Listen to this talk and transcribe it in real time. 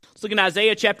Let's look at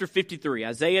Isaiah chapter 53.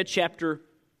 Isaiah chapter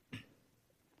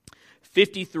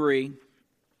 53.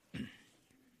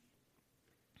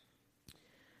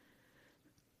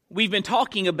 We've been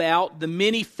talking about the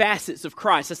many facets of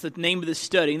Christ. That's the name of this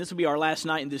study, and this will be our last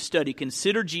night in this study.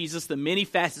 Consider Jesus, the many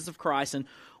facets of Christ. And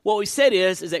what we said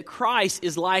is that Christ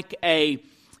is like a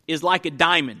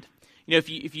diamond. You know,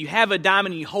 if you have a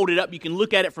diamond and you hold it up, you can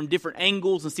look at it from different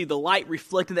angles and see the light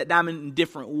reflecting that diamond in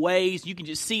different ways. You can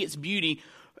just see its beauty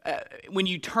when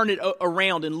you turn it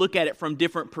around and look at it from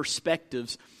different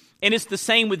perspectives. And it's the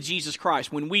same with Jesus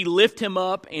Christ. When we lift Him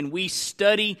up and we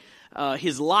study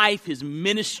His life, His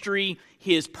ministry,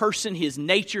 His person, His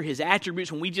nature, His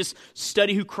attributes, when we just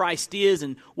study who Christ is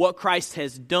and what Christ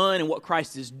has done and what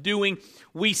Christ is doing,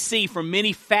 we see from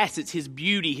many facets His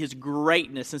beauty, His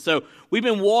greatness. And so we've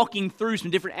been walking through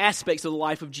some different aspects of the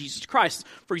life of Jesus Christ.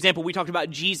 For example, we talked about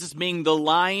Jesus being the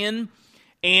lion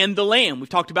and the lamb. We've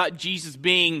talked about Jesus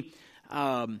being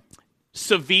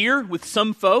severe with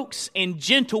some folks and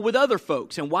gentle with other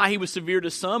folks, and why He was severe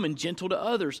to some and gentle to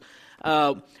others.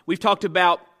 We've talked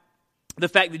about the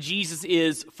fact that Jesus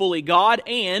is fully God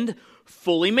and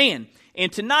fully man.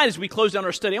 And tonight, as we close down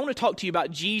our study, I want to talk to you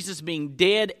about Jesus being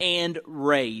dead and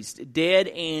raised. Dead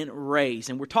and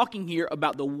raised. And we're talking here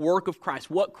about the work of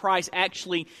Christ, what Christ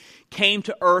actually came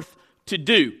to earth to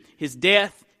do. His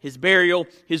death, His burial,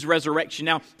 His resurrection.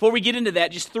 Now, before we get into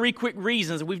that, just 3 quick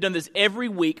reasons. We've done this every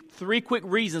week. 3 quick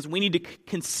reasons we need to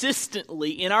consistently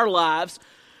in our lives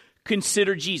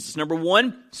consider Jesus. Number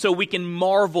 1, so we can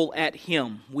marvel at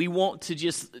Him. We want to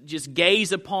just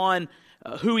gaze upon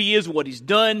who He is, what He's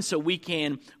done, so we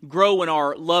can grow in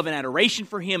our love and adoration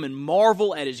for Him and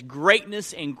marvel at His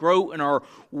greatness and grow in our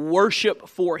worship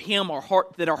for Him,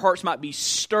 that our hearts might be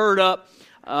stirred up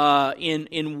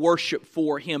in worship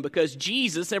for Him. Because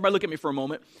Jesus, everybody look at me for a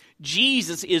moment,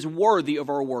 Jesus is worthy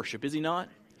of our worship, is He not?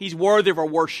 He's worthy of our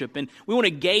worship, and we want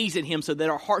to gaze at Him so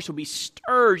that our hearts will be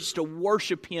stirred just to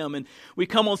worship Him. And we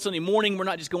come on Sunday morning, we're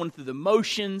not just going through the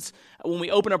motions. When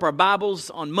we open up our Bibles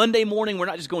on Monday morning, we're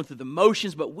not just going through the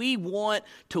motions, but we want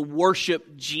to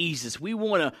worship Jesus. We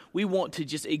want to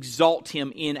just exalt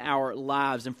Him in our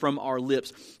lives and from our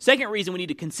lips. Second reason we need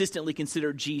to consistently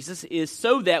consider Jesus is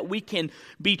so that we can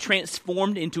be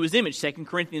transformed into His image. 2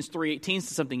 Corinthians 3:18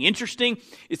 says something interesting.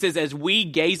 It says, as we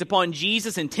gaze upon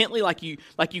Jesus intently, like you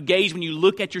gaze when you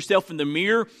look at yourself in the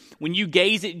mirror, when you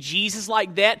gaze at Jesus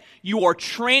like that, you are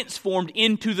transformed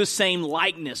into the same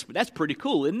likeness. But that's pretty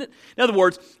cool, isn't it? In other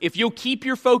words, if you'll keep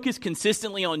your focus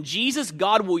consistently on Jesus,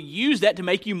 God will use that to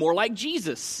make you more like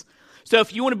Jesus. So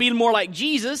if you want to be more like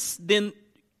Jesus, then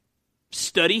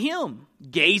study Him,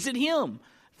 gaze at Him,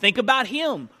 think about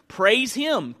Him, praise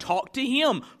Him, talk to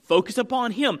Him, focus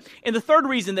upon Him. And the third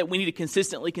reason that we need to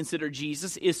consistently consider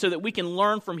Jesus is so that we can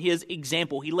learn from His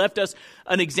example. He left us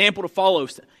an example to follow.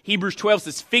 Hebrews 12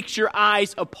 says, fix your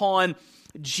eyes upon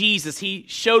Jesus. He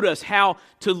showed us how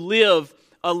to live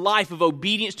a life of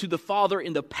obedience to the Father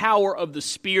in the power of the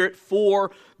Spirit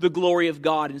for the glory of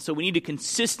God. And so we need to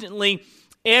consistently,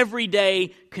 every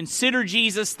day, consider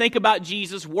Jesus, think about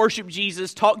Jesus, worship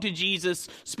Jesus, talk to Jesus,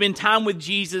 spend time with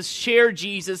Jesus, share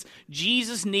Jesus.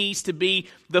 Jesus needs to be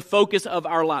the focus of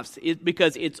our lives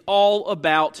because it's all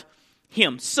about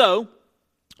Him. So,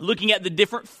 looking at the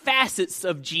different facets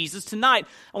of Jesus tonight,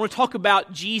 I want to talk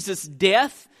about Jesus'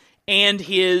 death and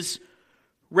His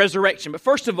resurrection. But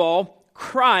first of all,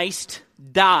 Christ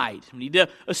died. We need to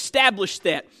establish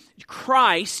that.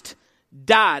 Christ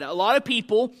died. A lot of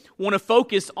people want to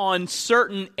focus on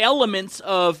certain elements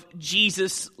of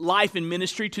Jesus' life and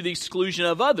ministry to the exclusion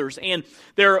of others. And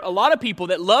there are a lot of people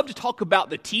that love to talk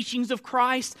about the teachings of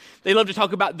Christ. They love to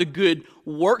talk about the good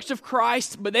works of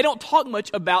Christ, but they don't talk much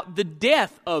about the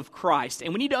death of Christ.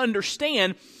 And we need to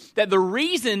understand that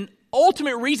the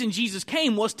ultimate reason Jesus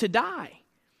came was to die.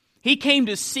 He came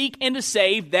to seek and to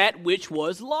save that which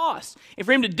was lost. And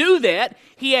for Him to do that,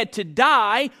 He had to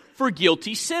die for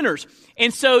guilty sinners.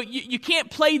 And so you can't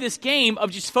play this game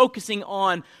of just focusing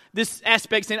on this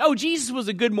aspect, saying, oh, Jesus was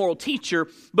a good moral teacher,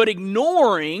 but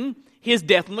ignoring His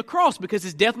death on the cross, because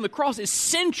His death on the cross is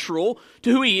central to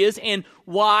who He is and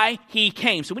why He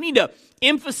came. So we need to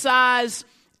emphasize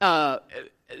the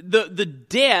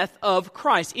death of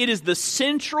Christ. It is the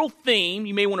central theme.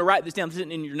 You may want to write this down. This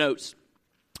isn't in your notes.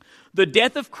 The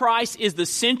death of Christ is the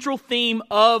central theme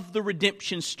of the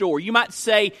redemption story. You might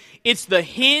say it's the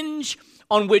hinge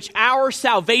on which our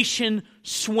salvation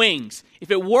swings.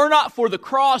 If it were not for the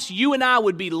cross, you and I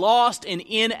would be lost and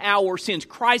in our sins.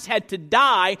 Christ had to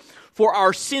die for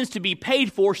our sins to be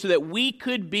paid for so that we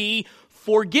could be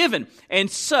forgiven. And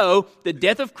so, the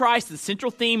death of Christ, the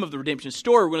central theme of the redemption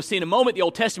story. We're going to see in a moment, the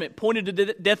Old Testament pointed to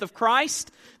the death of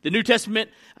Christ. The New Testament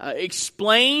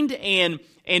explained and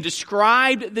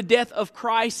described the death of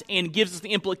Christ and gives us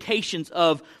the implications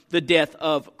of the death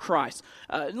of Christ.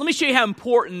 Let me show you how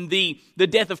important the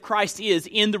death of Christ is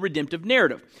in the redemptive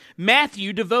narrative.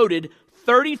 Matthew devoted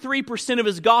 33% of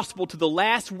his gospel to the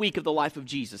last week of the life of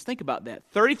Jesus. Think about that.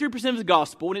 33% of his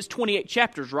gospel, and it's 28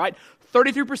 chapters, right?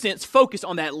 33% is focused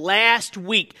on that last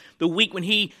week, the week when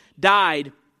he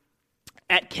died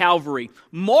at Calvary.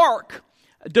 Mark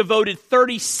devoted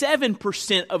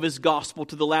 37% of his gospel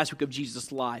to the last week of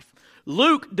Jesus' life.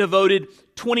 Luke devoted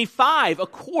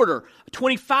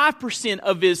 25%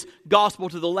 of his gospel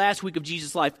to the last week of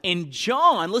Jesus' life. And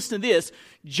John, listen to this,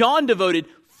 John devoted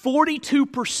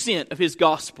 42% of his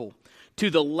gospel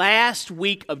to the last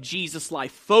week of Jesus'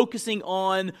 life, focusing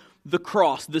on the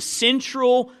cross, the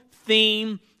central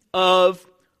theme of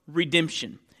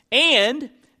redemption. And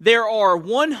there are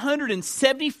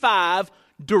 175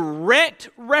 direct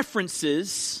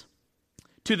references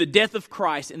to the death of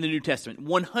Christ in the New Testament.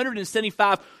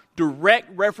 175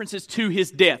 direct references to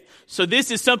his death. So this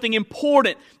is something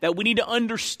important that we need to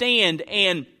understand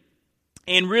and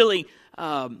really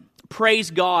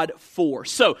praise God for.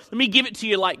 So let me give it to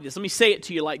you like this. Let me say it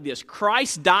to you like this.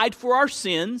 Christ died for our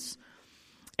sins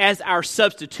as our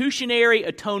substitutionary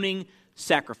atoning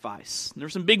sacrifice.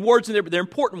 There's some big words in there, but they're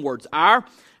important words.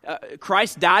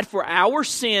 Christ died for our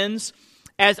sins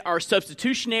as our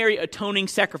substitutionary atoning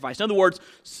sacrifice. In other words,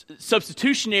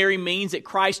 substitutionary means that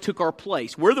Christ took our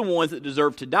place. We're the ones that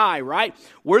deserve to die, right?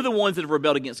 We're the ones that have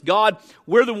rebelled against God.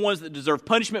 We're the ones that deserve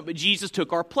punishment, but Jesus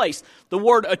took our place. The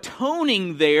word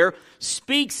atoning there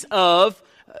speaks of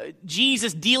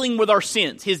Jesus dealing with our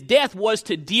sins. His death was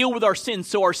to deal with our sins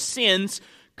so our sins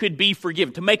could be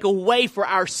forgiven, to make a way for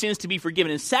our sins to be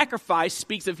forgiven. And sacrifice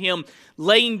speaks of him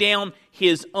laying down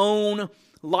his own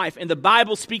life. And the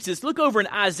Bible speaks this. Look over in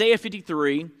Isaiah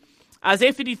 53.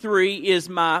 Isaiah 53 is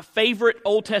my favorite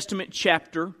Old Testament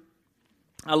chapter.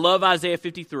 I love Isaiah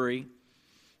 53.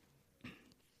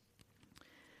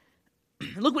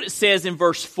 Look what it says in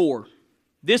verse 4.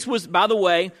 This was, by the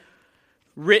way,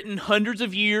 written hundreds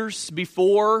of years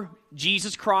before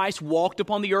Jesus Christ walked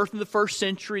upon the earth in the first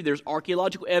century. There's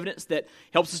archaeological evidence that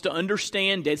helps us to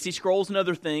understand, Dead Sea Scrolls and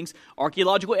other things,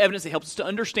 archaeological evidence that helps us to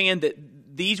understand that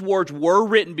these words were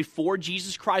written before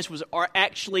Jesus Christ was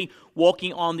actually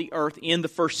walking on the earth in the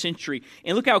first century.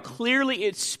 And look how clearly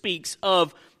it speaks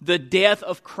of the death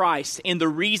of Christ and the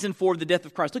reason for the death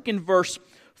of Christ. Look in verse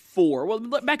 4. Well,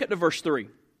 back up to verse 3.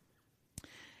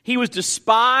 He was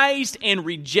despised and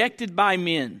rejected by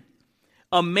men,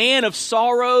 a man of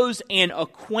sorrows and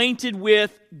acquainted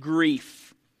with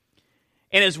grief.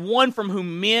 And as one from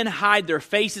whom men hide their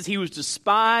faces, he was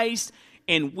despised,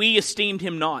 and we esteemed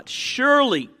him not.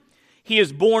 Surely he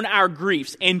has borne our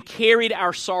griefs and carried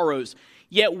our sorrows.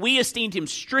 Yet we esteemed him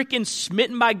stricken,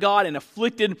 smitten by God, and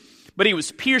afflicted. But he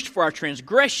was pierced for our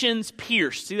transgressions.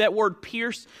 Pierced. See that word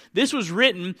pierced? This was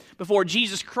written before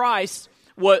Jesus Christ,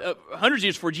 hundreds of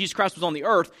years before Jesus Christ was on the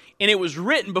earth. And it was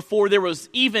written before there was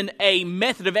even a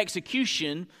method of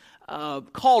execution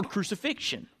called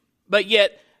crucifixion. But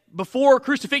yet, before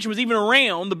crucifixion was even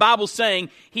around, the Bible's saying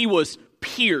he was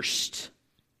pierced.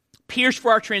 Pierced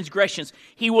for our transgressions.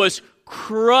 He was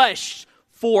crushed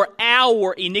for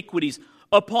our iniquities.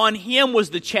 Upon him was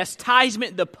the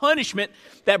chastisement, the punishment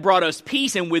that brought us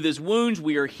peace, and with his wounds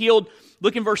we are healed.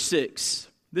 Look in verse 6.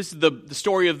 This is the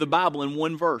story of the Bible in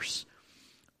one verse.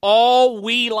 All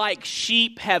we like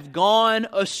sheep have gone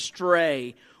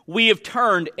astray. We have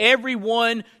turned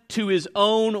everyone to his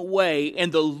own way,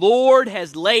 and the Lord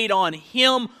has laid on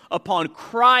him, upon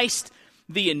Christ,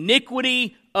 the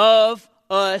iniquity of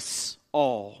us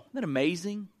all. Isn't that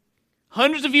amazing?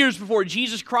 Hundreds of years before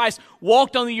Jesus Christ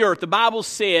walked on the earth, the Bible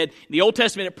said, in the Old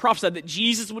Testament, it prophesied that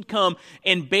Jesus would come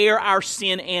and bear our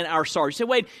sin and our sorrow. You say,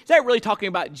 wait, is that really talking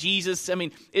about Jesus? I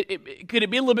mean, could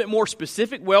it be a little bit more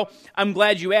specific? Well, I'm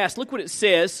glad you asked. Look what it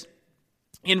says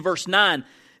in verse 9.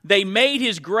 They made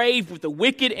his grave with the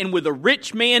wicked and with a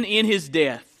rich man in his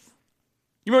death.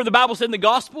 You remember the Bible said in the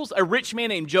Gospels, a rich man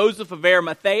named Joseph of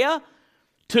Arimathea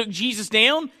took Jesus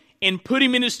down and put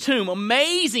him in his tomb.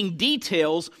 Amazing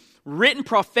details written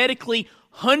prophetically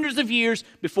hundreds of years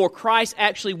before Christ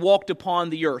actually walked upon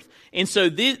the earth. And so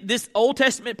this Old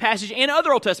Testament passage and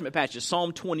other Old Testament passages,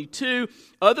 Psalm 22,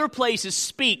 other places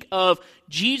speak of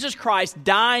Jesus Christ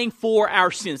dying for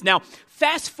our sins. Now,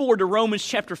 fast forward to Romans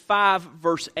chapter 5,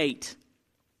 verse 8.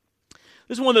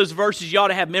 This is one of those verses you ought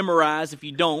to have memorized if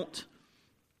you don't.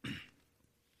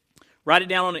 Write it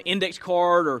down on an index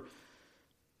card or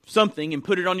something and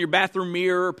put it on your bathroom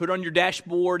mirror, put it on your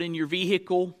dashboard in your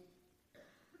vehicle.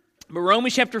 But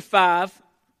Romans chapter 5,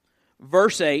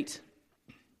 verse 8,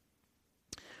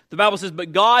 the Bible says,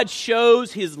 "But God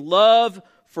shows His love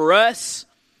for us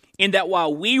in that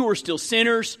while we were still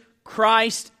sinners,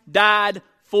 Christ died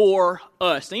for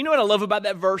us." Now, you know what I love about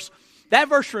that verse? That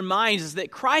verse reminds us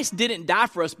that Christ didn't die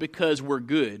for us because we're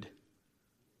good.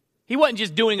 He wasn't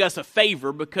just doing us a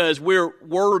favor because we're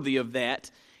worthy of that.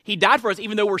 He died for us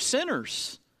even though we're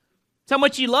sinners. That's how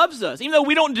much He loves us. Even though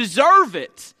we don't deserve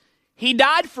it, He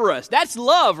died for us. That's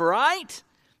love, right?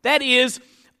 That is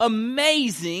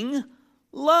amazing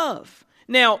love.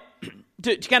 Now,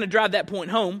 to kind of drive that point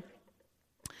home,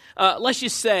 let's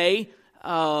just say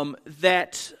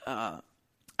that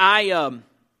I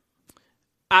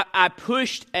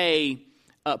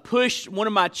pushed one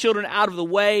of my children out of the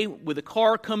way with a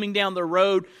car coming down the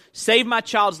road, saved my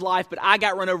child's life, but I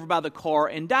got run over by the car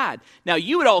and died. Now,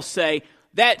 you would all say,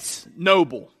 that's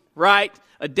noble, right?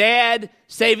 A dad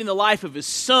saving the life of his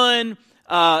son,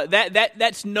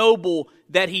 that's noble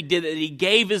that he did, that he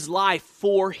gave his life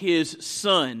for his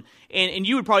son. And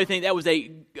you would probably think that was a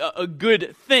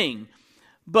good thing.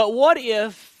 But what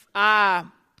if I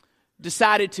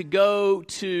decided to go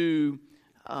to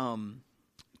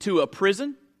a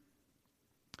prison,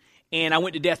 and I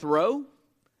went to death row,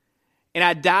 and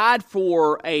I died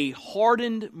for a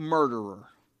hardened murderer?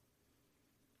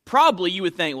 Probably you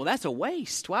would think, well, that's a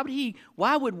waste.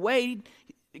 Why would Wade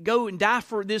go and die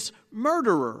for this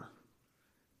murderer?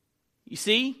 You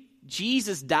see,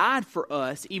 Jesus died for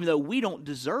us even though we don't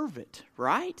deserve it,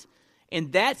 right?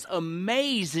 And that's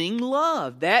amazing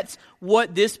love. That's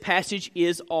what this passage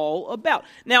is all about.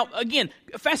 Now, again,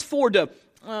 fast forward to,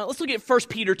 let's look at 1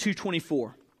 Peter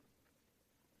 2:24.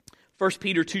 1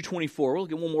 Peter 2:24. We'll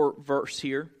look at one more verse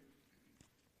here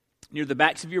near the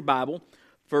backs of your Bible.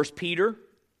 1 Peter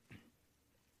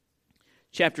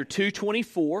chapter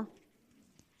 2:24.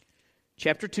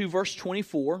 Chapter 2, verse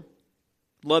 24.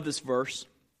 Love this verse.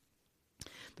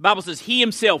 The Bible says, He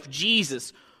Himself,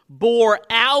 Jesus, bore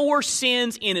our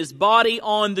sins in His body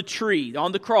on the tree,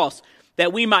 on the cross,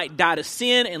 that we might die to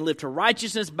sin and live to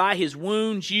righteousness. By His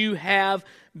wounds you have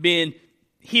been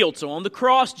healed. So on the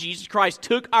cross, Jesus Christ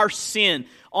took our sin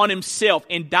on Himself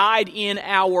and died in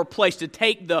our place to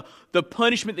take the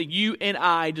punishment that you and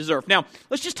I deserve. Now,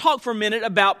 let's just talk for a minute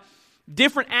about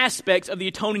different aspects of the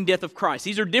atoning death of Christ.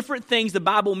 These are different things the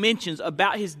Bible mentions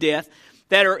about His death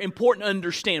that are important to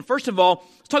understand. First of all,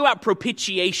 let's talk about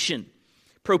propitiation.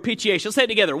 Propitiation. Let's say it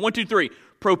together. 1, 2, 3.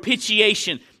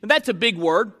 Propitiation. Now, that's a big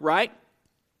word, right?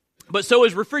 But so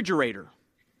is refrigerator.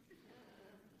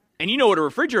 And you know what a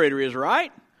refrigerator is,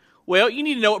 right? Well, you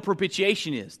need to know what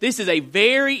propitiation is. This is a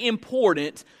very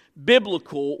important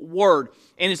biblical word,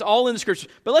 and it's all in the Scriptures.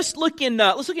 But let's look in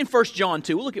 1 John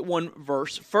 2. We'll look at one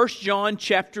verse. 1 John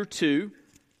chapter 2.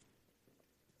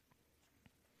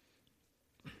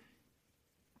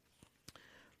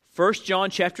 1 John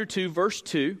chapter 2, verse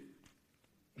 2.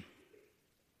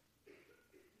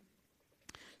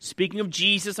 Speaking of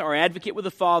Jesus, our advocate with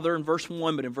the Father in verse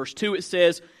 1, but in verse 2 it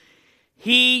says,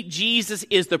 He, Jesus,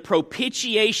 is the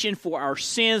propitiation for our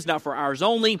sins, not for ours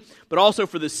only, but also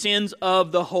for the sins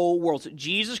of the whole world. So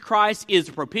Jesus Christ is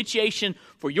the propitiation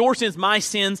for your sins, my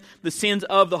sins, the sins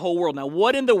of the whole world. Now,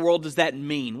 what in the world does that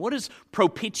mean? What does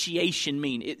propitiation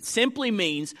mean? It simply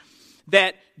means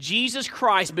that Jesus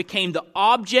Christ became the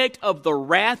object of the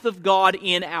wrath of God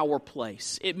in our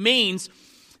place. It means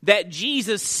that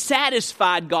Jesus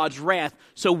satisfied God's wrath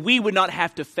so we would not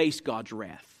have to face God's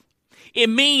wrath. It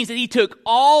means that He took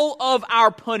all of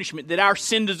our punishment that our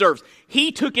sin deserves.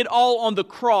 He took it all on the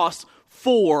cross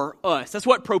for us. That's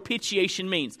what propitiation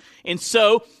means. And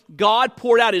so God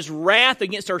poured out His wrath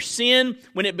against our sin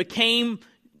when it became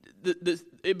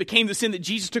the sin that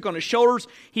Jesus took on His shoulders.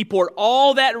 He poured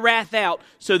all that wrath out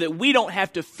so that we don't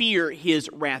have to fear His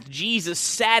wrath. Jesus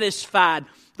satisfied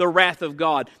the wrath of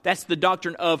God. That's the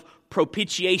doctrine of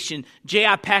propitiation.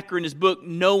 J.I. Packer in his book,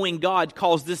 Knowing God,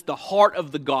 calls this the heart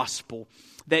of the gospel,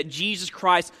 that Jesus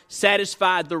Christ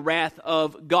satisfied the wrath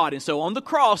of God. And so on the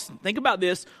cross, think about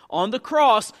this, on the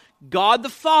cross, God the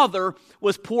Father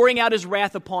was pouring out His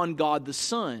wrath upon God the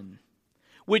Son,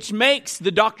 which makes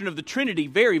the doctrine of the Trinity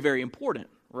very, very important,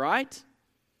 right?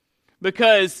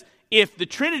 Because if the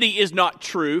Trinity is not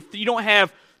true, if you don't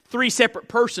have three separate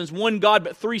persons, one God,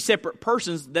 but three separate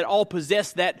persons that all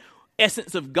possess that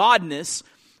essence of godness,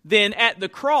 then at the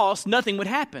cross, nothing would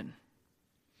happen.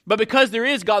 But because there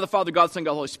is God the Father, God the Son,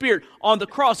 God the Holy Spirit, on the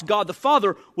cross, God the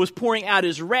Father was pouring out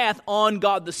His wrath on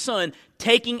God the Son,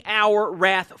 taking our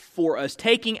wrath for us,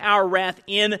 taking our wrath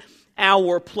in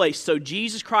our place. So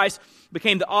Jesus Christ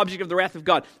became the object of the wrath of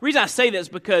God. The reason I say that is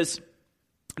because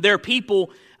there are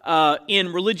people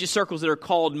in religious circles that are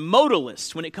called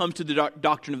modalists when it comes to the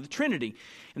doctrine of the Trinity.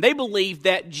 And they believe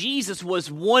that Jesus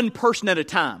was one person at a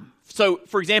time. So,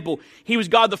 for example, he was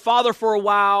God the Father for a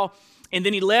while, and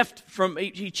then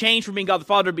he changed from being God the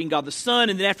Father to being God the Son,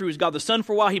 and then after he was God the Son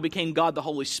for a while, he became God the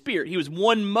Holy Spirit. He was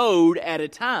one mode at a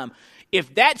time.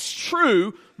 If that's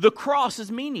true, the cross is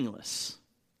meaningless.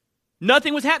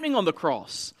 Nothing was happening on the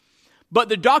cross. But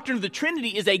the doctrine of the Trinity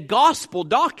is a gospel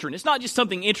doctrine. It's not just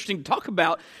something interesting to talk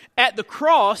about. At the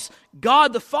cross,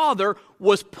 God the Father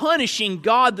was punishing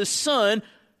God the Son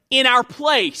in our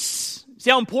place. See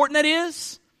how important that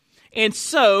is? And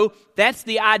so, that's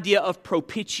the idea of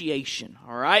propitiation,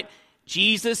 all right?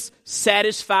 Jesus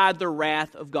satisfied the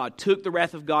wrath of God, took the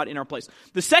wrath of God in our place.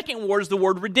 The second word is the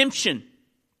word redemption.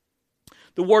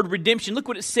 The word redemption, look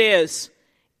what it says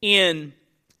in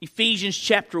Ephesians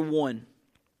chapter 1.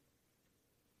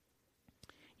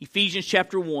 Ephesians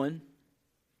chapter 1.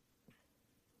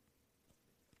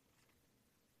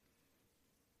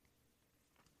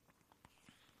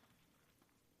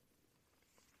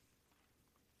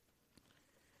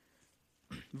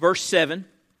 Verse 7.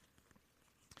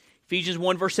 Ephesians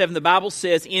 1 verse 7, the Bible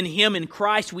says, in Him, in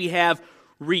Christ, we have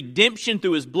redemption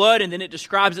through His blood, and then it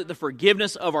describes it, the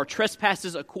forgiveness of our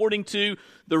trespasses according to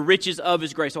the riches of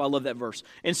His grace. Oh, I love that verse.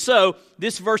 And so,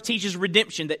 this verse teaches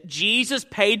redemption, that Jesus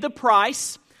paid the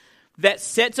price that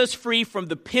sets us free from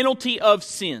the penalty of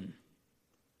sin.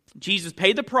 Jesus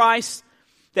paid the price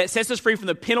that sets us free from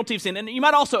the penalty of sin. And you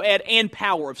might also add, and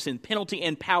power of sin, penalty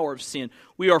and power of sin.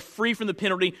 We are free from the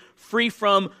penalty, free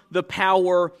from the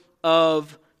power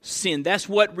of sin. That's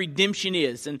what redemption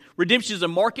is. And redemption is a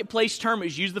marketplace term. It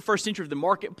was used in the first century of the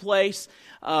marketplace.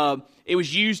 It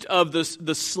was used of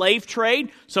the slave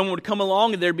trade. Someone would come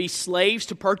along and there'd be slaves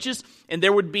to purchase, and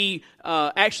there would be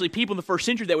actually people in the first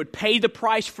century that would pay the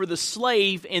price for the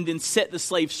slave and then set the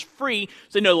slaves free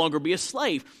so they no longer be a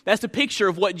slave. That's the picture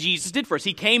of what Jesus did for us.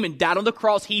 He came and died on the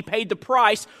cross. He paid the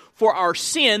price for our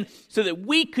sin so that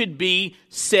we could be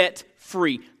set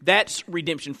free. That's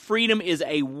redemption. Freedom is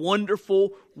a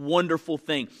wonderful, wonderful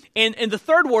thing. And the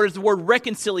third word is the word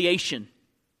reconciliation.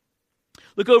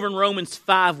 Look over in Romans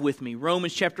 5 with me.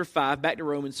 Romans chapter 5, back to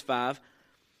Romans 5.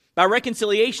 By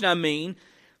reconciliation, I mean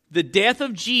the death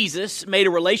of Jesus made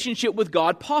a relationship with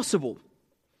God possible.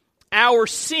 Our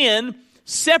sin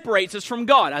separates us from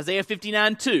God. Isaiah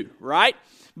 59:2, right?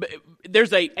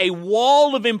 There's a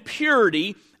wall of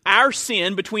impurity, our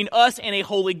sin, between us and a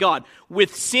holy God.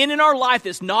 With sin in our life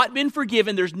that's not been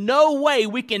forgiven, there's no way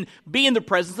we can be in the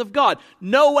presence of God.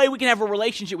 No way we can have a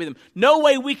relationship with Him. No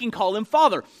way we can call Him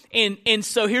Father. And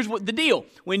so here's what the deal.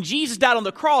 When Jesus died on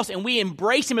the cross and we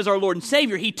embrace Him as our Lord and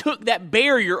Savior, He took that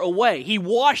barrier away. He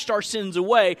washed our sins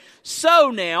away. So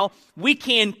now we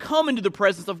can come into the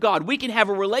presence of God. We can have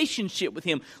a relationship with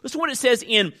Him. Listen to what it says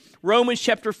in Romans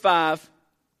chapter 5.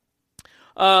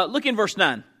 Look in verse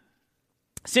 9.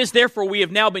 Since therefore we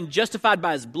have now been justified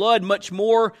by His blood, much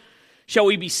more shall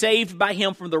we be saved by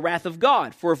Him from the wrath of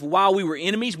God. For if while we were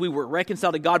enemies, we were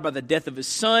reconciled to God by the death of His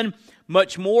Son,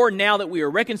 much more now that we are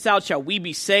reconciled shall we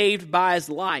be saved by His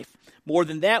life. More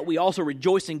than that, we also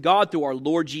rejoice in God through our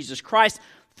Lord Jesus Christ,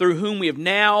 through whom we have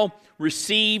now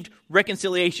received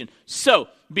reconciliation. So,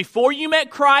 before you met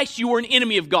Christ, you were an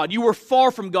enemy of God. You were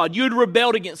far from God. You had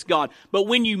rebelled against God. But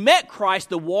when you met Christ,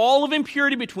 the wall of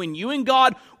impurity between you and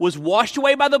God was washed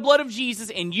away by the blood of Jesus,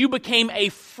 and you became a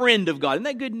friend of God. Isn't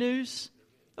that good news?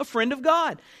 A friend of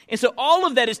God. And so all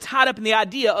of that is tied up in the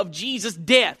idea of Jesus'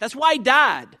 death. That's why He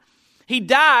died. He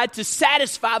died to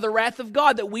satisfy the wrath of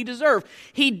God that we deserve.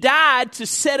 He died to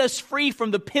set us free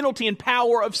from the penalty and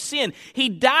power of sin. He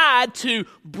died to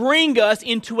bring us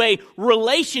into a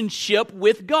relationship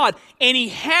with God. And He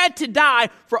had to die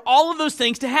for all of those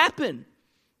things to happen.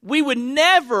 We would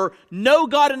never know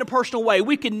God in a personal way.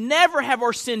 We could never have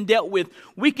our sin dealt with.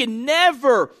 We could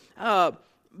never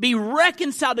be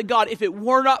reconciled to God if it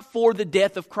were not for the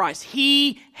death of Christ.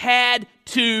 He had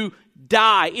to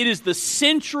die. It is the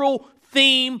central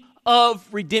theme of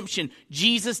redemption.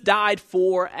 Jesus died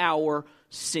for our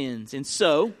sins. And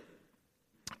so,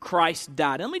 Christ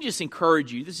died. And let me just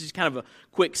encourage you. This is kind of a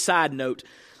quick side note.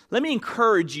 Let me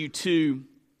encourage you to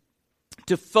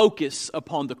focus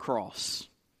upon the cross.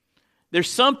 There's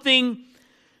something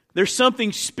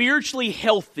spiritually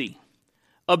healthy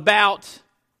about,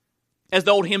 as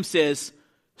the old hymn says,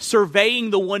 surveying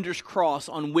the wondrous cross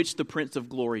on which the Prince of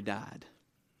Glory died.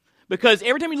 Because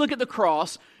every time you look at the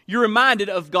cross, you're reminded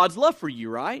of God's love for you,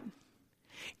 right?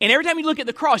 And every time you look at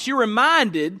the cross, you're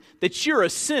reminded that you're a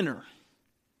sinner.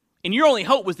 And your only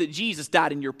hope was that Jesus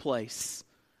died in your place.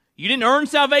 You didn't earn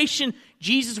salvation.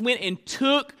 Jesus went and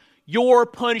took your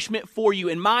punishment for you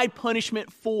and my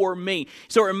punishment for me.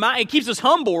 So it keeps us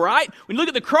humble, right? When you look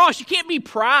at the cross, you can't be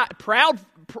prideful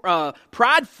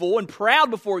and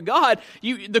proud before God.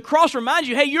 The cross reminds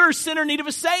you, hey, you're a sinner in need of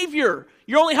a Savior.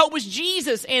 Your only hope was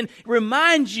Jesus, and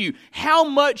reminds you how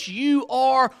much you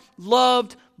are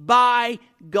loved by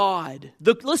God.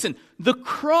 Listen, the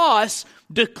cross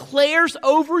declares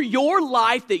over your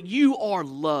life that you are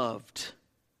loved.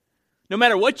 No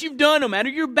matter what you've done, no matter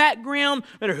your background,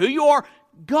 no matter who you are,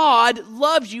 God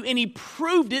loves you, and He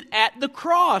proved it at the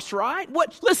cross, right?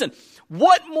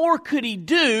 What more could He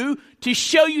do to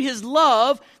show you His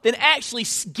love than actually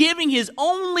giving His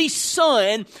only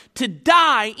Son to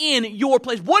die in your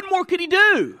place? What more could He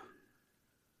do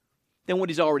than what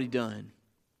He's already done?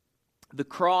 The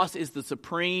cross is the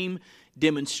supreme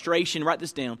demonstration. Write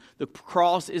this down. The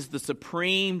cross is the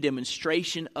supreme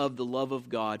demonstration of the love of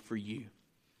God for you.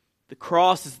 The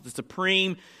cross is the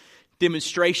supreme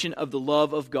demonstration of the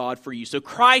love of God for you. So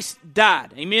Christ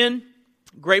died. Amen?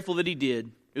 Grateful that He did.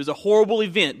 It was a horrible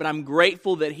event, but I'm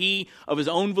grateful that He, of His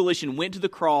own volition, went to the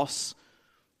cross,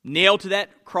 nailed to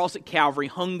that cross at Calvary,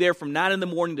 hung there from 9 in the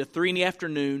morning to 3 in the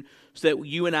afternoon so that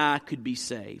you and I could be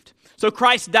saved. So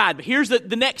Christ died. But here's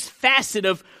the next facet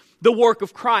of the work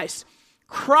of Christ.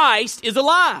 Christ is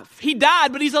alive. He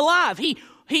died, but He's alive.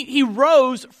 He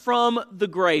rose from the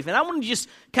grave. And I want to just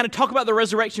kind of talk about the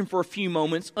resurrection for a few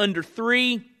moments under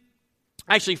 4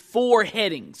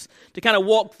 headings to kind of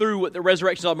walk through what the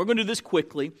resurrection is all about. We're going to do this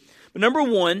quickly. But number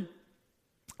one,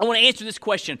 I want to answer this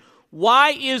question. Why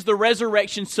is the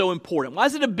resurrection so important? Why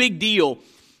is it a big deal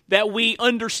that we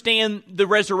understand the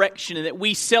resurrection and that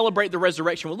we celebrate the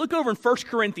resurrection? Well, look over in 1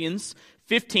 Corinthians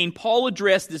 15. Paul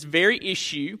addressed this very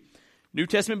issue. New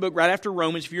Testament book right after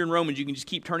Romans. If you're in Romans, you can just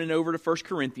keep turning over to 1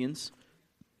 Corinthians.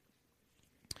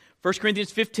 1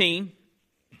 Corinthians 15.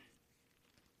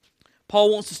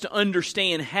 Paul wants us to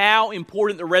understand how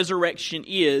important the resurrection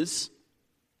is.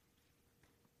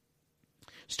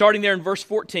 Starting there in verse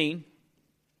 14.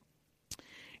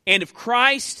 And if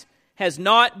Christ has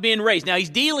not been raised. Now he's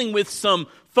dealing with some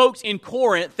folks in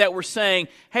Corinth that were saying,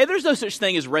 hey, there's no such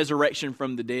thing as resurrection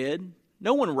from the dead.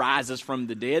 No one rises from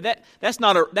the dead. That's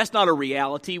not a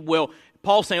reality. Well,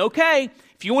 Paul's saying, okay,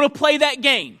 if you want to play that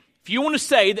game, if you want to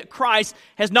say that Christ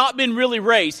has not been really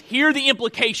raised, here are the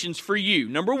implications for you.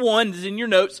 Number one, this is in your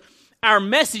notes, our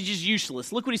message is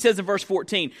useless. Look what he says in verse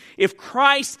 14. If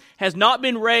Christ has not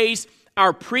been raised,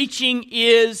 our preaching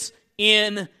is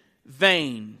in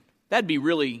vain. That'd be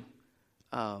really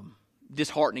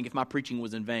disheartening if my preaching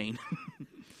was in vain.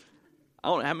 I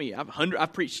don't know how many.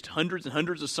 I've preached hundreds and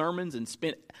hundreds of sermons and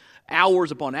spent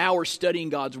hours upon hours studying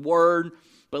God's Word.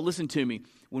 But listen to me.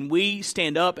 When we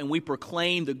stand up and we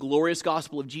proclaim the glorious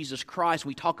gospel of Jesus Christ,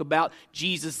 we talk about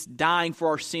Jesus dying for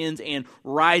our sins and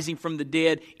rising from the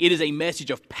dead. It is a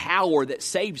message of power that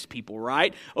saves people,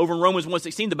 right? Over in Romans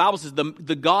 1:16, the Bible says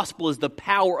the gospel is the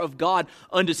power of God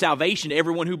unto salvation to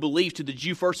everyone who believes, to the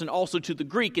Jew first and also to the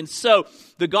Greek. And so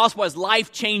the gospel has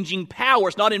life-changing power.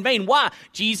 It's not in vain. Why?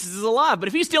 Jesus is alive. But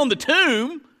if He's still in the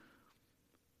tomb,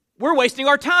 we're wasting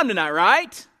our time tonight,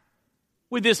 right?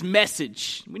 With this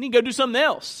message. We need to go do something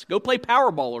else. Go play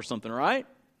Powerball or something, right?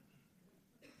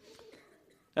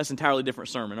 That's an entirely different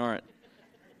sermon, all right.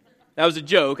 That was a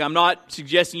joke. I'm not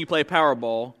suggesting you play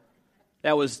Powerball.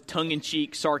 That was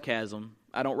tongue-in-cheek sarcasm.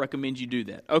 I don't recommend you do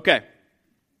that. Okay.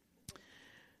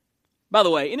 By the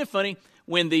way, isn't it funny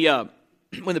when the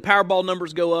Powerball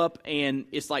numbers go up and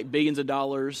it's like billions of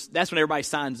dollars, that's when everybody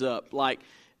signs up. Like,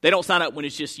 they don't sign up when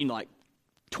it's just, like,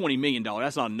 $20 million.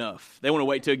 That's not enough. They want to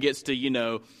wait till it gets to,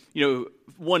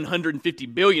 150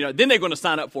 billion. Then they're going to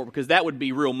sign up for it because that would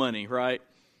be real money, right?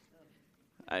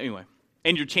 Anyway,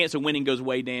 and your chance of winning goes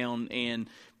way down, and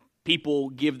people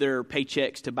give their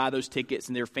paychecks to buy those tickets,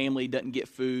 and their family doesn't get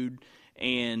food,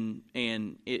 and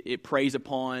it preys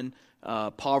upon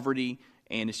poverty,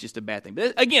 and it's just a bad thing.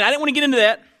 But again, I didn't want to get into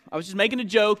that. I was just making a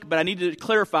joke, but I need to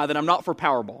clarify that I'm not for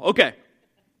Powerball. Okay.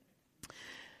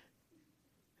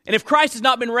 And if Christ has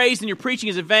not been raised and your preaching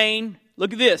is in vain,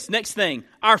 look at this. Next thing.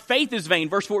 Our faith is vain.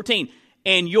 Verse 14.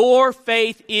 And your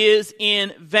faith is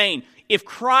in vain. If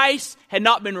Christ had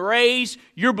not been raised,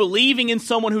 you're believing in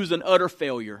someone who's an utter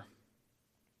failure.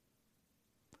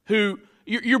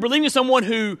 You're believing in someone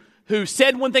who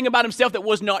said one thing about himself that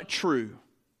was not true.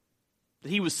 That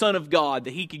he was Son of God,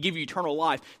 that he could give you eternal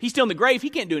life. He's still in the grave. He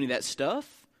can't do any of that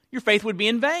stuff. Your faith would be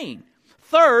in vain.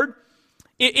 Third,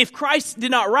 if Christ did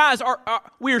not rise,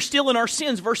 we are still in our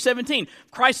sins. Verse 17,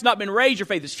 if Christ has not been raised, your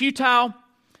faith is futile.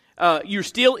 You're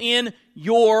still in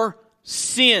your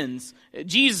sins.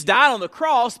 Jesus died on the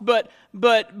cross, but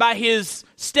by his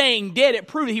staying dead, it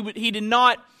proved he did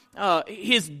not.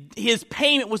 His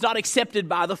payment was not accepted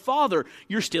by the Father.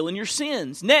 You're still in your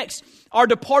sins. Next, our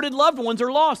departed loved ones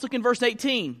are lost. Look in verse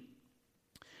 18.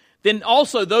 Then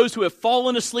also those who have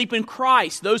fallen asleep in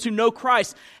Christ, those who know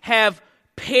Christ, have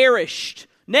perished.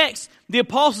 Next, the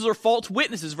apostles are false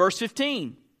witnesses. Verse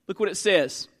 15. Look what it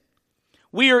says.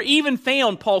 We are even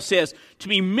found, Paul says, to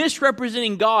be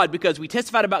misrepresenting God because we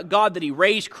testified about God that he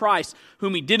raised Christ,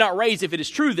 whom he did not raise, if it is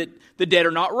true that the dead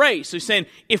are not raised. So he's saying,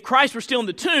 if Christ were still in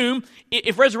the tomb,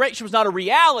 if resurrection was not a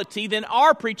reality, then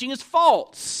our preaching is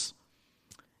false.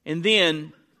 And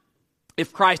then,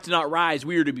 if Christ did not rise,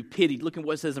 we are to be pitied. Look at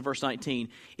what it says in verse 19.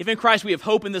 If in Christ we have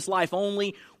hope in this life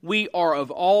only, we are of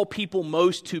all people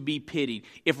most to be pitied.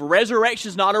 If resurrection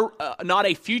is not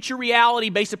a future reality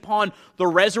based upon the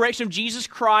resurrection of Jesus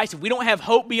Christ, if we don't have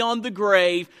hope beyond the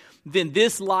grave, then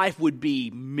this life would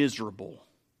be miserable.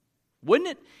 Wouldn't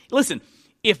it? Listen,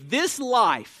 if this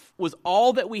life was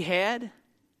all that we had,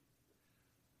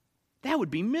 that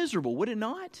would be miserable, would it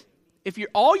not? If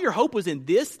all your hope was in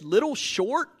this little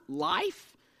short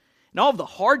life, and all of the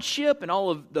hardship and all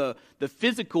of the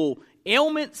physical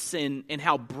ailments and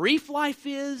how brief life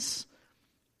is,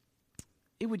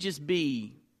 it would just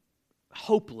be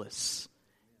hopeless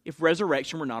if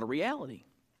resurrection were not a reality.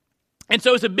 And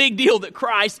so it's a big deal that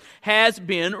Christ has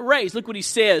been raised. Look what he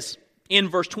says in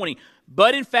verse 20.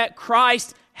 But in fact,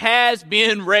 Christ has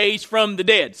been raised from the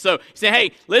dead. So he said,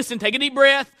 hey, listen, take a deep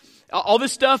breath. All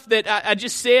this stuff that I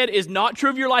just said is not true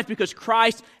of your life because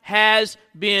Christ has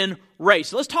been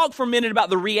raised. So let's talk for a minute about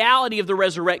the reality of the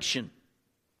resurrection.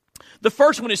 The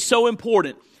first one is so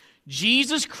important.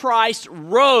 Jesus Christ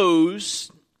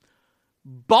rose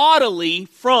bodily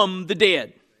from the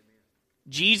dead.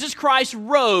 Jesus Christ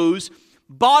rose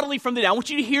bodily from the dead. I want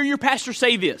you to hear your pastor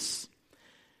say this.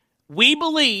 We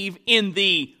believe in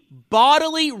the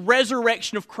bodily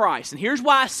resurrection of Christ. And here's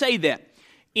why I say that.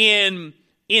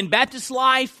 In Baptist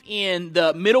life, in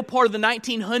the middle part of the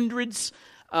 1900s,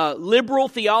 liberal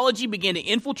theology began to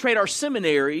infiltrate our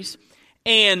seminaries,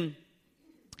 and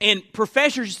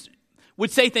professors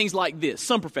would say things like this.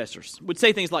 Some professors would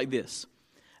say things like this.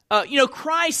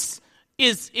 Christ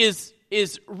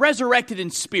is resurrected in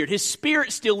spirit. His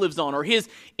spirit still lives on, or his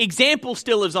example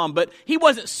still lives on, but he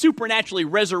wasn't supernaturally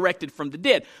resurrected from the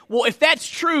dead. Well, if that's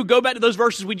true, go back to those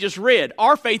verses we just read.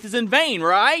 Our faith is in vain,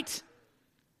 right?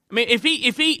 I mean,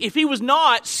 if he was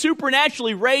not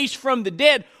supernaturally raised from the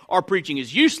dead, our preaching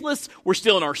is useless. We're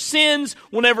still in our sins.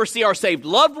 We'll never see our saved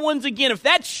loved ones again. If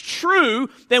that's true,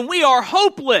 then we are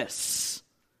hopeless.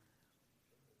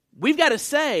 We've got to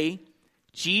say,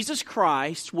 Jesus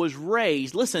Christ was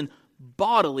raised, listen,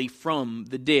 bodily from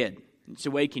the dead. So,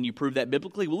 wait, can you prove that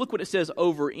biblically? Well, look what it says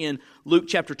over in Luke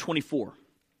chapter 24.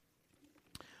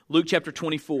 Luke chapter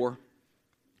 24. Look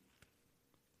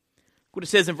what it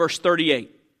says in verse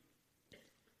 38.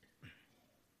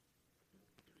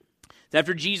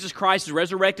 After Jesus Christ is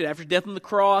resurrected, after death on the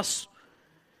cross,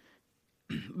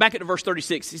 back at verse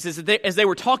 36, he says, as they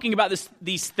were talking about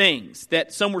these things,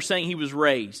 that some were saying he was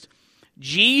raised,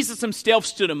 Jesus himself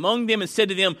stood among them and said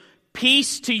to them,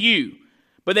 peace to you.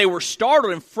 But they were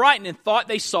startled and frightened and thought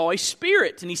they saw a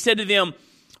spirit. And he said to them,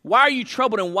 why are you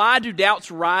troubled and why do doubts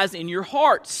rise in your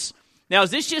hearts? Now,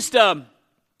 is this just, are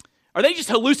they just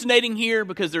hallucinating here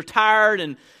because they're tired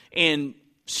and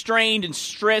strained and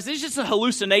stressed? It's just a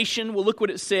hallucination. Well, look what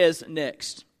it says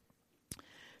next.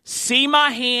 See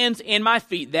my hands and my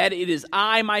feet, that it is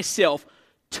I myself.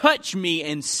 Touch me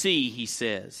and see, he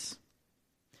says.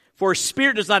 For a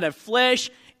spirit does not have flesh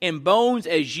and bones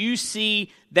as you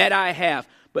see that I have.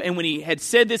 And when he had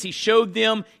said this, he showed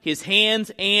them his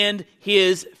hands and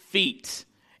his feet.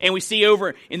 And we see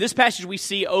over, in this passage, we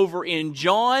see over in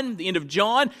John, the end of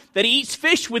John, that he eats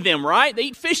fish with them, right? They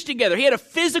eat fish together. He had a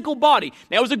physical body.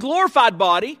 Now, it was a glorified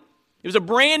body. It was a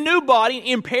brand new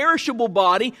body, imperishable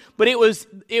body, but it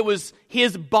was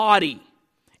his body.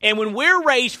 And when we're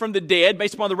raised from the dead,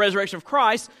 based upon the resurrection of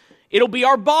Christ, it'll be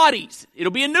our bodies.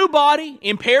 It'll be a new body,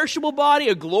 imperishable body,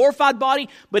 a glorified body,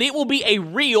 but it will be a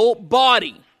real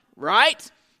body,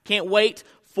 right? Can't wait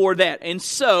for that. And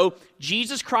so,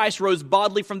 Jesus Christ rose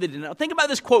bodily from the dead. Now, think about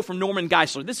this quote from Norman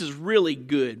Geisler. This is really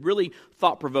good, really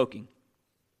thought-provoking.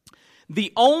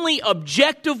 The only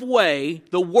objective way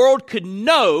the world could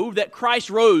know that Christ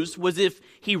rose was if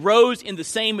he rose in the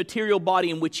same material body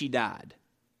in which he died.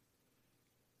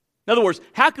 In other words,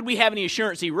 how could we have any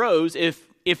assurance he rose if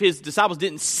his disciples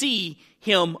didn't see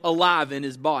him alive in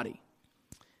his body?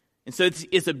 And so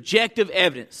it's objective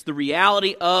evidence, the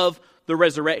reality of the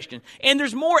resurrection. And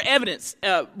there's more evidence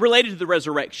related to the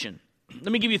resurrection.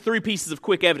 Let me give you three pieces of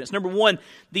quick evidence. Number one,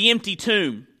 the empty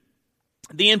tomb.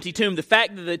 The empty tomb. The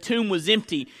fact that the tomb was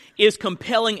empty is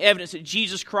compelling evidence that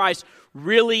Jesus Christ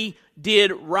really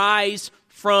did rise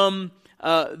from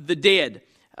the dead.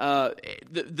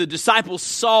 The disciples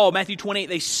saw, Matthew 28,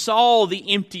 they saw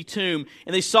the empty tomb,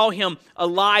 and they saw him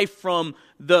alive from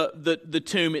the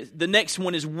tomb. The next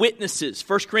one is witnesses.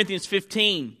 1 Corinthians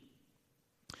 15.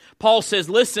 Paul says,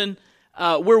 listen,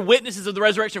 we're witnesses of the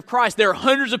resurrection of Christ. There are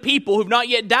hundreds of people who have not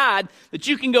yet died that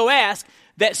you can go ask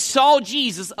that saw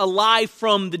Jesus alive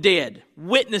from the dead.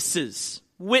 Witnesses.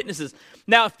 Witnesses.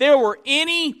 Now, if there were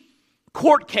any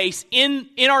court case in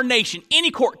our nation, any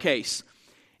court case,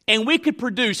 and we could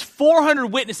produce 400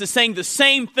 witnesses saying the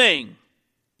same thing,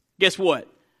 guess what?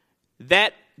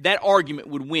 That argument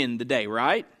would win the day,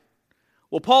 right?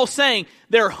 Well, Paul's saying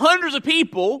there are hundreds of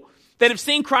people that have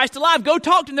seen Christ alive. Go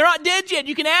talk to them. They're not dead yet.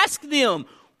 You can ask them.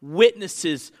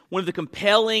 Witnesses, one of the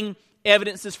compelling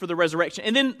evidences for the resurrection.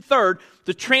 And then third,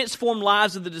 the transformed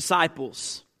lives of the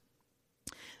disciples.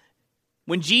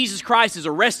 When Jesus Christ is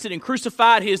arrested and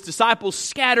crucified, his disciples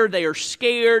scatter. They are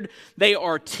scared. They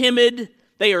are timid.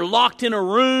 They are locked in a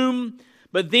room.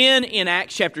 But then in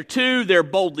Acts chapter 2, they're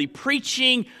boldly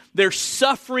preaching. They're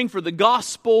suffering for the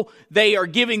gospel. They are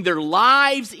giving their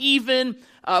lives even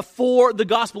for the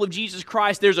gospel of Jesus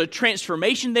Christ. There's a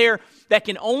transformation there that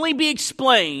can only be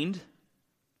explained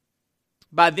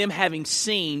by them having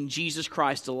seen Jesus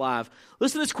Christ alive.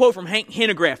 Listen to this quote from Hank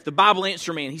Hanegraaff, the Bible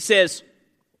Answer Man. He says,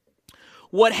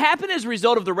 "What happened as a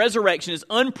result of the resurrection is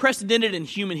unprecedented in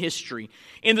human history.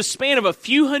 In the span of a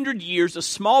few hundred years, a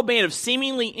small band of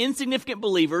seemingly insignificant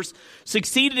believers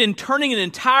succeeded in turning an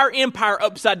entire empire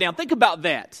upside down." Think about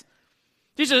that.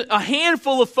 Just a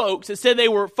handful of folks that said they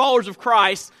were followers of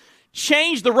Christ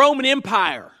changed the Roman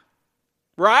Empire.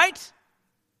 Right?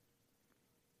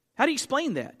 How do you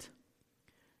explain that?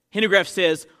 Hanegraaff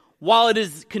says, while it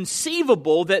is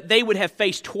conceivable that they would have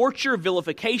faced torture,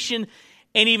 vilification,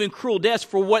 and even cruel deaths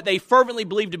for what they fervently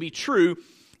believed to be true,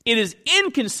 it is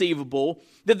inconceivable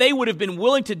that they would have been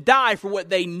willing to die for what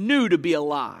they knew to be a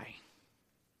lie.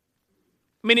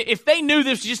 I mean, if they knew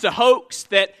this was just a hoax,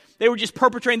 that they were just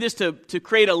perpetrating this to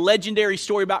create a legendary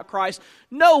story about Christ,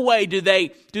 no way do they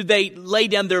lay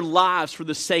down their lives for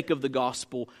the sake of the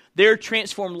gospel. Their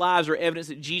transformed lives are evidence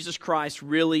that Jesus Christ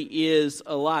really is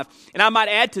alive. And I might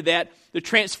add to that, the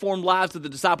transformed lives of the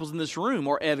disciples in this room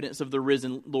are evidence of the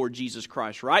risen Lord Jesus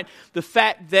Christ, right? The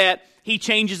fact that he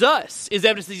changes us is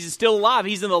evidence that he's still alive.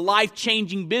 He's in the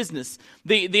life-changing business.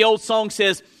 The old song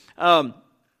says,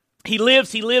 He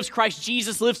lives, Christ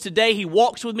Jesus lives today. He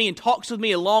walks with me and talks with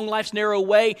me along life's narrow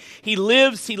way. He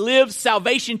lives,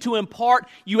 salvation to impart.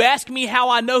 You ask me how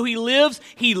I know he lives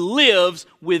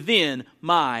within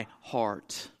my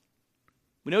heart.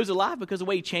 We know he's alive because of the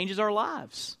way he changes our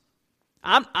lives.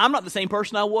 I'm not the same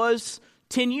person I was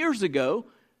 10 years ago,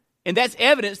 and that's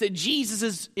evidence that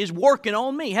Jesus is working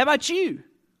on me. How about you?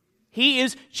 He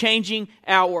is changing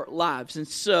our lives. And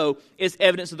so it's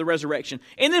evidence of the resurrection.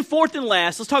 And then fourth and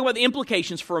last, let's talk about the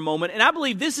implications for a moment. And I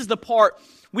believe this is the part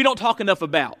we don't talk enough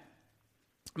about.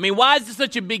 I mean, why is this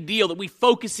such a big deal that we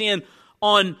focus in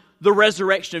on the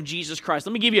resurrection of Jesus Christ?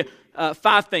 Let me give you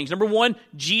 5 things. Number one,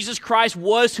 Jesus Christ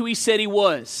was who he said he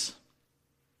was.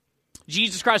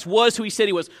 Jesus Christ was who he said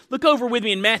he was. Look over with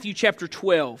me in Matthew chapter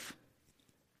 12.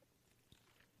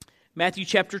 Matthew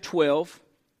chapter 12.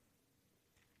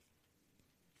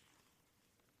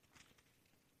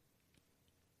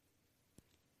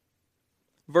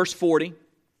 Verse 40,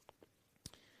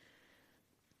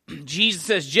 Jesus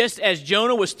says, just as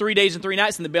Jonah was 3 days and 3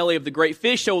 nights in the belly of the great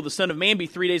fish, so will the Son of Man be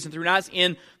 3 days and 3 nights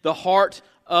in the heart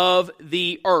of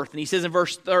the earth. And he says in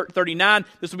verse 39,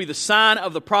 this will be the sign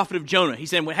of the prophet of Jonah. He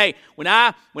said, hey, when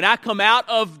I come out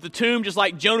of the tomb, just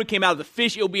like Jonah came out of the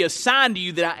fish, it will be a sign to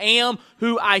you that I am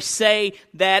who I say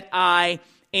that I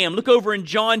am. Look over in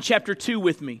John chapter 2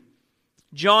 with me.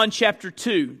 John chapter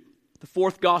 2, the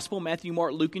fourth gospel, Matthew,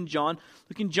 Mark, Luke, and John.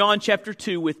 Look in John chapter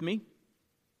 2 with me.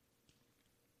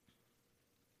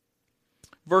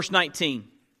 Verse 19.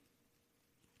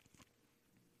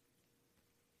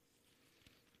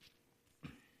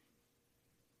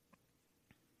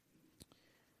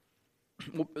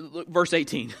 Look, verse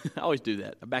 18. I always do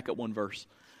that. I back up one verse.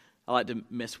 I like to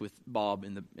mess with Bob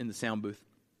in the sound booth.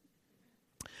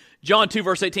 John 2,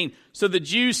 verse 18. So the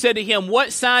Jews said to him,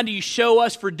 what sign do you show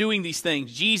us for doing these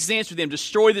things? Jesus answered them,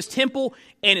 destroy this temple,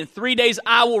 and in 3 days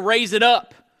I will raise it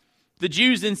up. The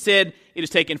Jews then said, it has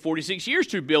taken 46 years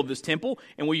to build this temple,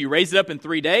 and will you raise it up in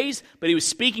 3 days? But he was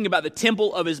speaking about the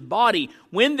temple of his body.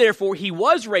 When therefore he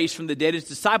was raised from the dead, his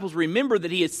disciples remembered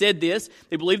that he had said this.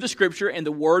 They believed the scripture and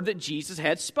the word that Jesus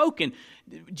had spoken.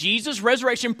 Jesus'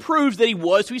 resurrection proves that he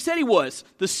was who he said he was,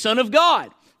 the Son of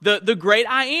God, the great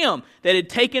I am, that had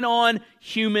taken on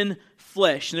human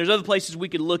flesh. And there's other places we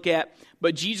could look at,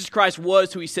 but Jesus Christ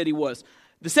was who he said he was.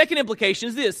 The second implication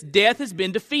is this: death has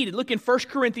been defeated. Look in 1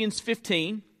 Corinthians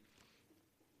 15.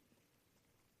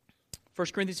 1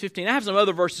 Corinthians 15. I have some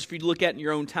other verses for you to look at in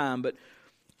your own time, but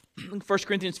 1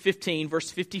 Corinthians 15,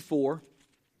 verse 54.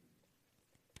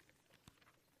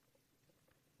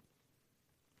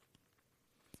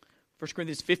 First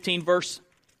Corinthians 15, verse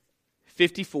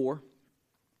 54.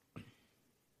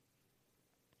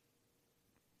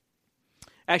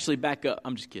 Actually, back up.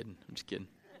 I'm just kidding.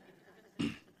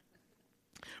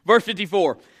 Verse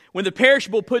 54, when the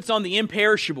perishable puts on the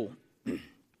imperishable,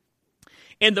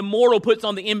 and the mortal puts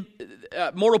on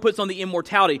the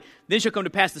immortality, then shall come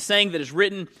to pass the saying that is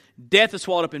written, death is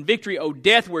swallowed up in victory. O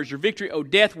death, where is your victory? O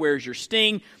death, where is your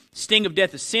sting? Sting of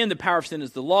death is sin, the power of sin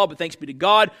is the law, but thanks be to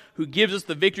God who gives us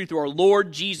the victory through our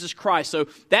Lord Jesus Christ. So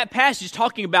that passage is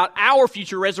talking about our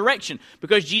future resurrection.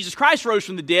 Because Jesus Christ rose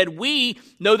from the dead, we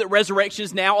know that resurrection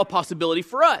is now a possibility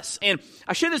for us. And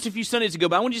I shared this a few Sundays ago,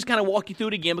 but I want to just kind of walk you through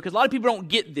it again because a lot of people don't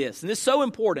get this, and this is so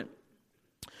important.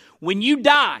 When you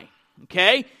die,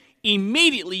 okay,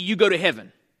 immediately you go to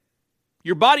heaven.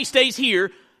 Your body stays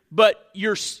here, but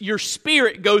your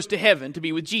spirit goes to heaven to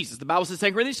be with Jesus. The Bible says,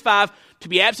 2 Corinthians 5, to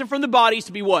be absent from the body is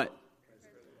to be what?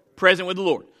 Present with the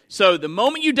Lord. So the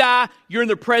moment you die, you're in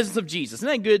the presence of Jesus. Isn't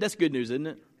that good? That's good news, isn't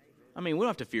it? I mean, we don't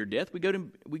have to fear death. We go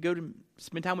to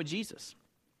spend time with Jesus.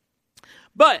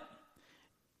 But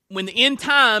when the end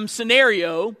time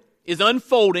scenario is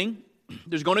unfolding,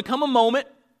 there's going to come a moment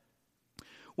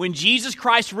when Jesus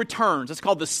Christ returns. That's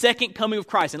called the second coming of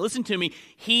Christ. And listen to me,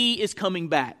 he is coming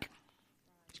back.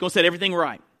 He's going to set everything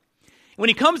right. When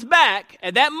he comes back,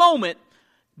 at that moment,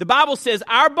 the Bible says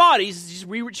our bodies,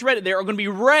 we just read it there, are going to be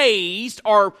raised,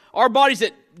 our bodies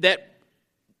that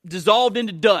dissolved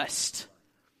into dust.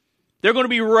 They're going to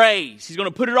be raised. He's going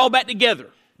to put it all back together,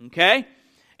 okay?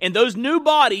 And those new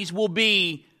bodies will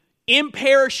be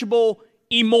imperishable,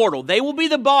 immortal. They will be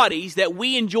the bodies that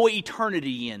we enjoy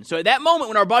eternity in. So at that moment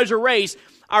when our bodies are raised,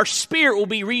 our spirit will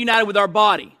be reunited with our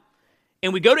body.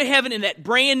 And we go to heaven in that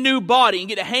brand new body and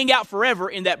get to hang out forever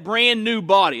in that brand new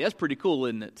body. That's pretty cool,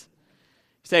 isn't it?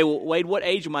 You say, well, Wade, what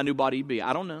age will my new body be?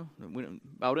 I don't know.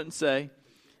 Bible doesn't say.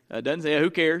 It doesn't say.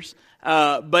 Who cares?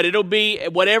 But it'll be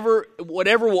whatever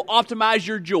will optimize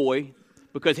your joy,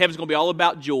 because heaven's going to be all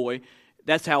about joy.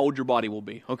 That's how old your body will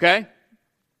be, okay?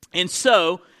 And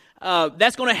so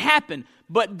that's going to happen.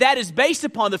 But that is based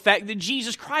upon the fact that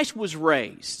Jesus Christ was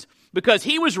raised. Because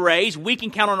he was raised, we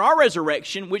can count on our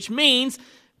resurrection, which means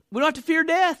we don't have to fear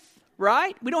death,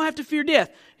 right? We don't have to fear death.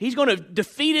 He's going to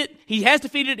defeat it. He has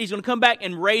defeated it. He's going to come back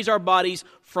and raise our bodies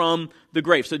from the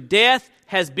grave. So death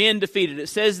has been defeated. It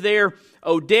says there,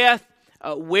 O death,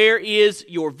 where is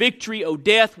your victory? O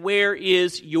death, where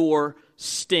is your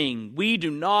sting? We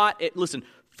do not, listen,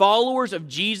 followers of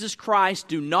Jesus Christ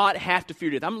do not have to fear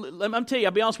death. I'm telling you,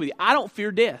 I'll be honest with you, I don't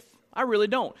fear death. I really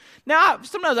don't. Now,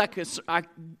 sometimes I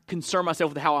concern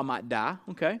myself with how I might die,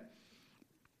 okay?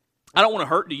 I don't want to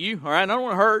hurt, do you? All right, I don't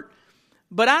want to hurt,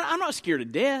 but I'm not scared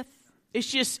of death.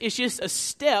 It's just a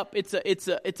step.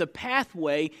 It's a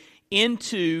pathway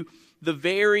into the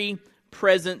very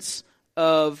presence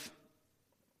of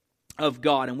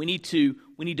God, and we need to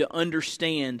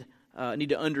understand. Need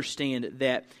to understand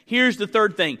that. Here's the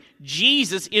third thing.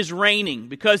 Jesus is reigning.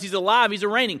 Because he's alive, he's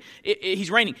reigning.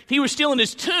 He's reigning. If he was still in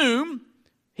his tomb,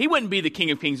 he wouldn't be the King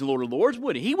of Kings and Lord of Lords,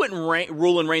 would he? He wouldn't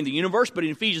rule and reign the universe. But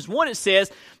in Ephesians 1 it says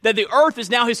that the earth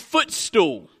is now his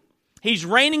footstool. He's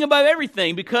reigning above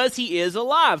everything because he is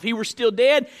alive. If he were still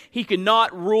dead, he could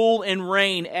not rule and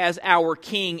reign as our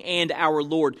King and our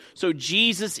Lord. So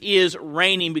Jesus is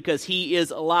reigning because he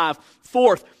is alive.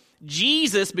 Fourth,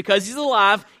 Jesus, because he's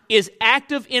alive, is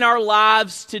active in our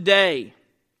lives today.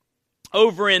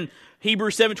 Over in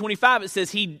Hebrews 7:25, it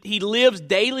says he lives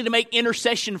daily to make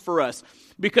intercession for us.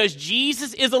 Because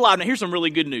Jesus is alive. Now here's some really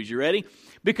good news. You ready?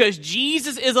 Because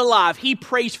Jesus is alive, he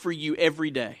prays for you every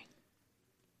day.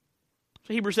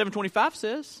 So Hebrews 7:25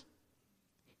 says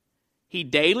he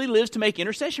daily lives to make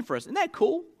intercession for us. Isn't that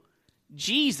cool?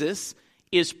 Jesus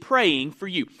is praying for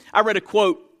you. I read a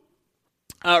quote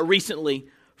recently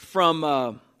from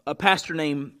a pastor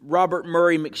named Robert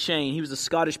Murray McCheyne. He was a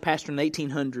Scottish pastor in the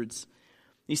 1800s.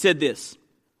 He said this.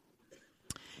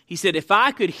 He said, if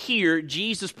I could hear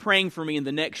Jesus praying for me in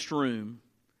the next room,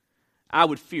 I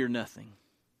would fear nothing.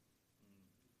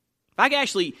 If I could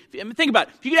actually, think about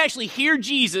it, if you could actually hear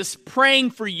Jesus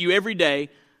praying for you every day,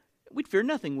 we'd fear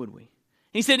nothing, would we?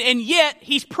 He said, and yet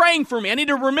he's praying for me. I need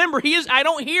to remember, I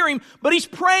don't hear him, but he's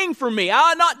praying for me. I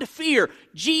ought not to fear.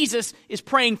 Jesus is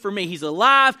praying for me. He's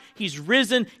alive. He's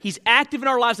risen. He's active in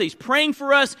our lives. He's praying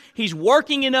for us. He's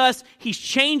working in us. He's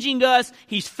changing us.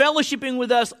 He's fellowshipping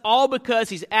with us, all because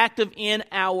he's active in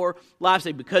our lives,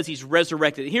 because he's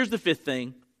resurrected. Here's the fifth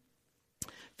thing.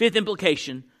 Fifth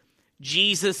implication,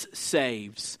 Jesus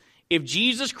saves. If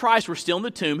Jesus Christ were still in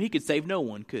the tomb, he could save no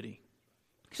one, could he?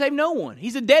 Save no one.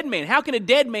 He's a dead man. How can a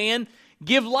dead man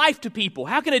give life to people?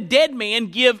 How can a dead man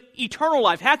give eternal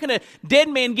life? How can a dead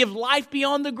man give life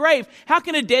beyond the grave? How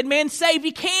can a dead man save?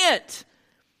 He can't.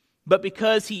 But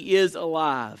because he is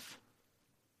alive,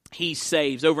 he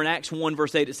saves. Over in Acts 1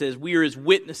 verse 8 it says, we are his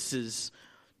witnesses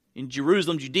in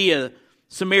Jerusalem, Judea,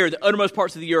 Samaria, the uttermost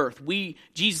parts of the earth.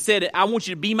 Jesus said, I want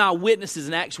you to be my witnesses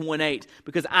in Acts 1:8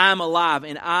 because I'm alive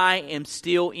and I am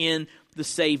still in the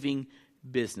saving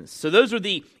business. So those are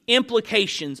the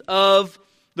implications of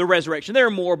the resurrection. There are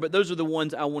more, but those are the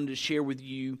ones I wanted to share with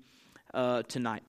you tonight.